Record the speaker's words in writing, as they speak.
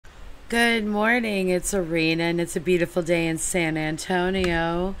Good morning, it's Arena, and it's a beautiful day in San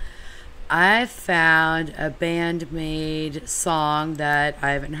Antonio. I found a Band-Maid song that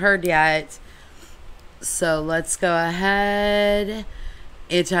I haven't heard yet, so let's go ahead.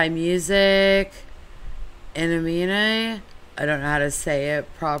 AntMusic, Anemone, I don't know how to say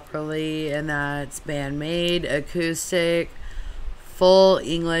it properly, and that's Band-Maid, Acoustic, full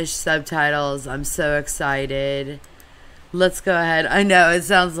English subtitles. I'm so excited. Let's go ahead. I know, it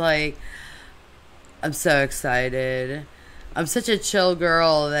sounds like I'm so excited. I'm such a chill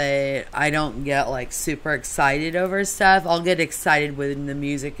girl that I don't get like super excited over stuff. I'll get excited when the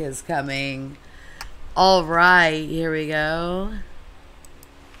music is coming. Alright, here we go.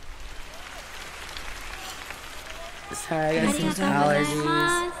 Sorry, I got some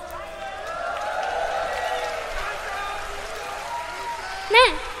allergies.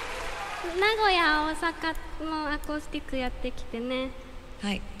 名古屋、大阪のアコースティックやってきてね。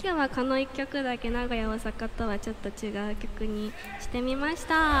はい。今日はこの1曲だけ名古屋、大阪とはちょっと違う曲にしてみまし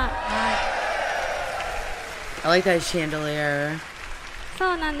た。はい。I like that chandelier.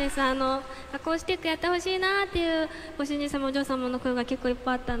 そうなんです。アコースティックやってほしいなっていうご主人様お嬢様の声が結構いっ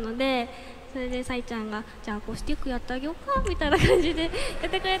ぱいあったので、それでさいちゃんがじゃあアコースティックやってあげようかみたいな感じでやっ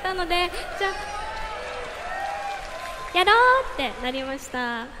てくれたので、じゃあやろうってなりまし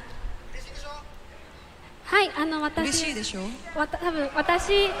た。はい、嬉しいでしょ？多分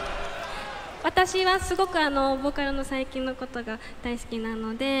私はすごくボーカルの最近のことが大好きな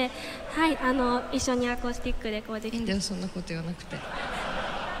ので、はい、一緒にアコースティックでこうできて。いいんだよ、そんなこと言わなくて。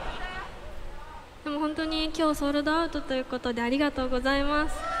でも本当に今日ソールドアウトということでありがとうございま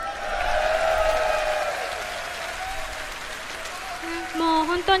す。もう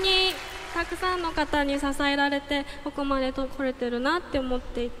本当にたくさんの方に支えられてここまで来れてるなって思っ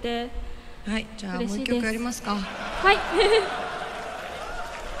ていて。はい、じゃあもう一曲やりますか。はい。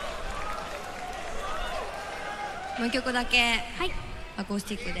もう一曲だけ、はい、アコース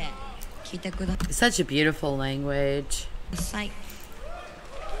ティックで聴いてください。Such a beautiful language. はい。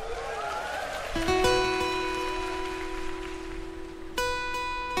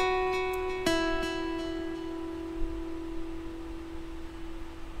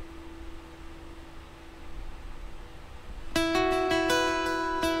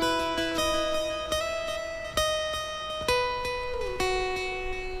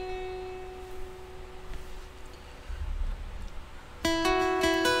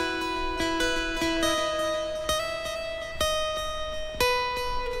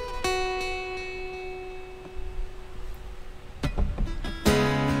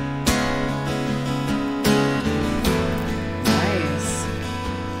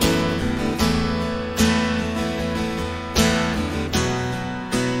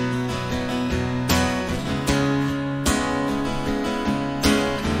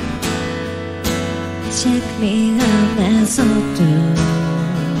Check me out as I do.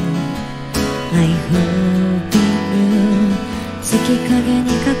 I hope you 月影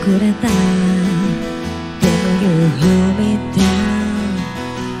に隠れたでも You hold me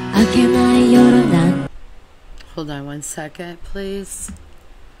down 明けない夜なん Hold on one second, please.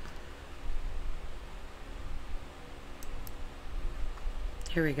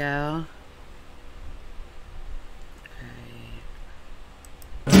 Here we go.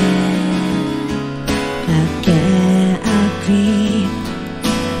あ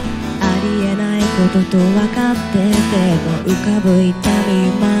りえないことと分かってても浮かぶ痛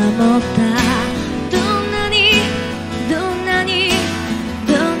み守ったどんなに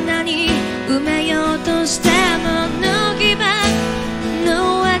埋めようとしても脱ぎ場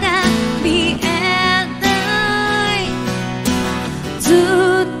の輪が見えないずっ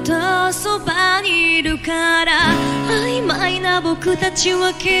とそばにいるから曖昧な僕たち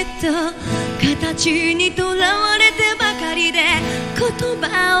はきっと形にとらわれてばかりで言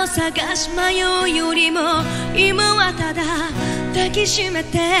葉を探し迷うよりも今はただ抱きしめ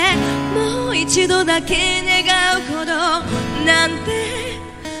てもう一度だけ願うほどなんて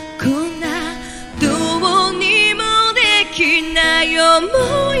こんなどうにもできない思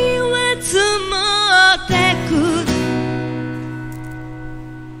いは積もってく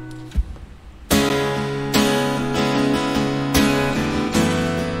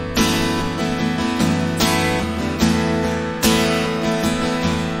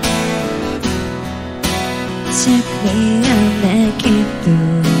Check me out naked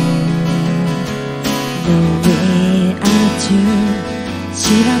No way at you 知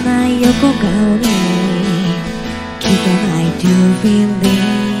らない横顔に汚い to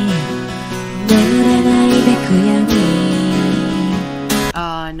feeling 眠れないベクヤに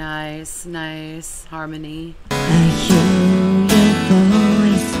Oh, nice, nice harmony. I hear your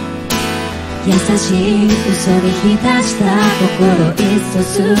voice 優しい嘘に浸した心いっそ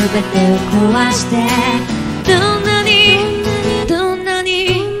全てを壊してどんなに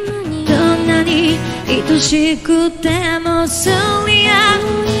愛しくてもそりゃ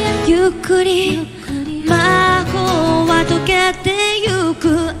ゆっくり魔法は溶けてゆく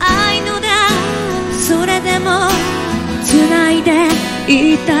愛のだそれでも繋いで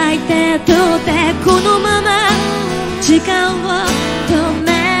いたい手と手このまま時間を止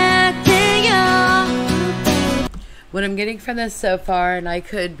めてよ What I'm getting from this so far, and I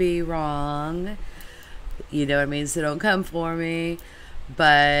could be wrong, you know what I mean, so don't come for me,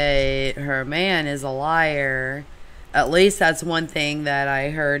 but her man is a liar. At least that's one thing that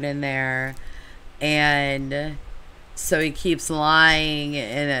I heard in there. And so he keeps lying,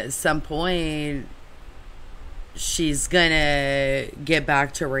 and at some point she's gonna get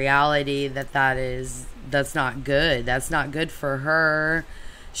back to reality that's not good. That's not good for her.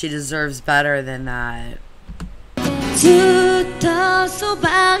 She deserves better than that. ずっとそ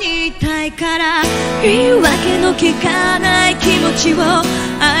ばにいたいから言い訳の聞かない気持ちを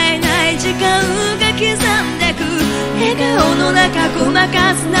会えない時間が刻んでく笑顔の中ごま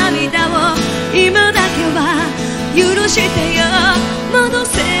かす涙を今だけは許してよ戻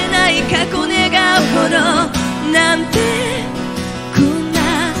せない過去願うほどなんてこんな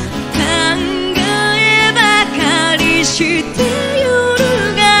考えばかりして夜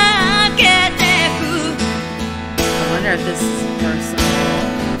が明けてく I wonder if this is personal.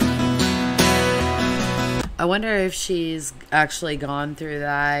 I wonder if she's actually gone through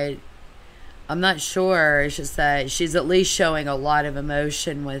that. I'm not sure. It's just that she's at least showing a lot of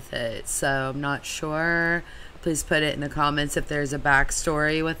emotion with it. So I'm not sure. Please put it in the comments if there's a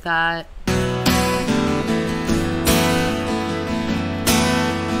backstory with that.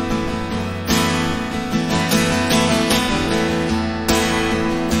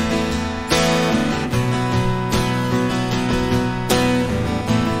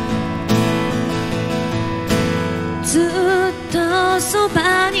ずっとそ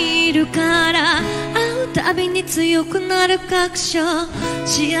ばにいるから会うたびに強くなる確証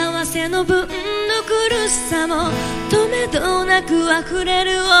幸せの分の苦しさも止めどなく溢れ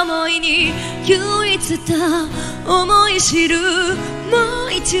る思いに唯一と思い知るも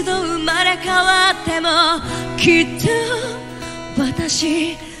う一度生まれ変わってもきっと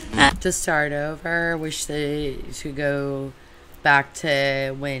私 To start over, wish they should go back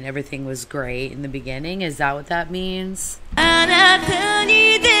to when everything was great in the beginning. Is that what that means? あなた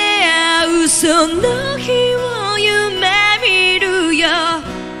に出会うその日を夢見るよ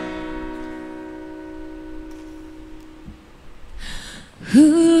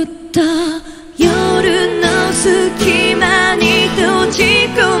ふっと夜の隙間に閉じ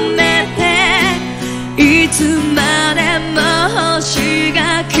込めていつまでも星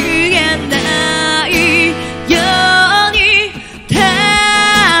が消えないように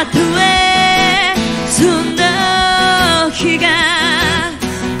たとえその日が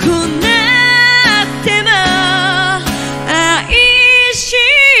来なくても愛し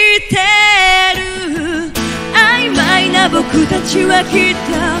てる曖昧な僕たちはきっ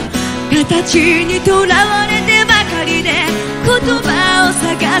と形にとらわれてばかりで言葉を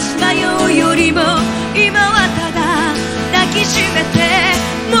探し迷うよりも今はただ抱きしめて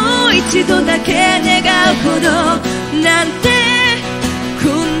もう一度だけ願うほどなんてこ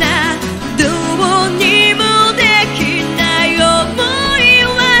んなどうにもできない想い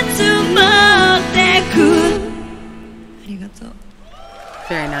は積もってくありがとう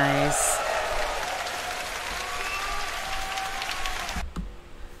Very nice.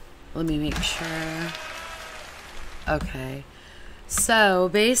 Let me make sure. Okay. So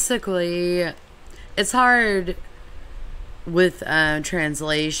basically, it's hard with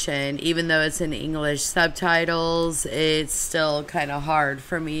translation. Even though it's in English subtitles, it's still kind of hard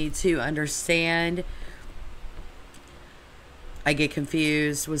for me to understand. I get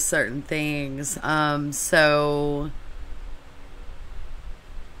confused with certain things. So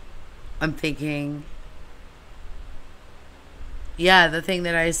I'm thinking... Yeah, the thing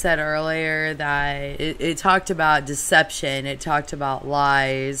that I said earlier, that it talked about deception, it talked about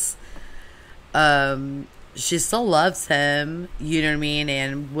lies. She still loves him, you know what I mean,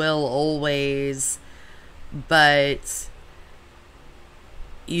 and will always, but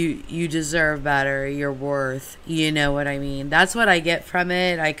you deserve better, you're worth, you know what I mean. That's what I get from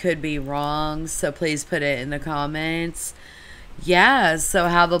it. I could be wrong, so please put it in the comments. Yeah, so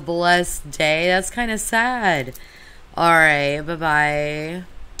have a blessed day. That's kind of sad. All right, bye-bye.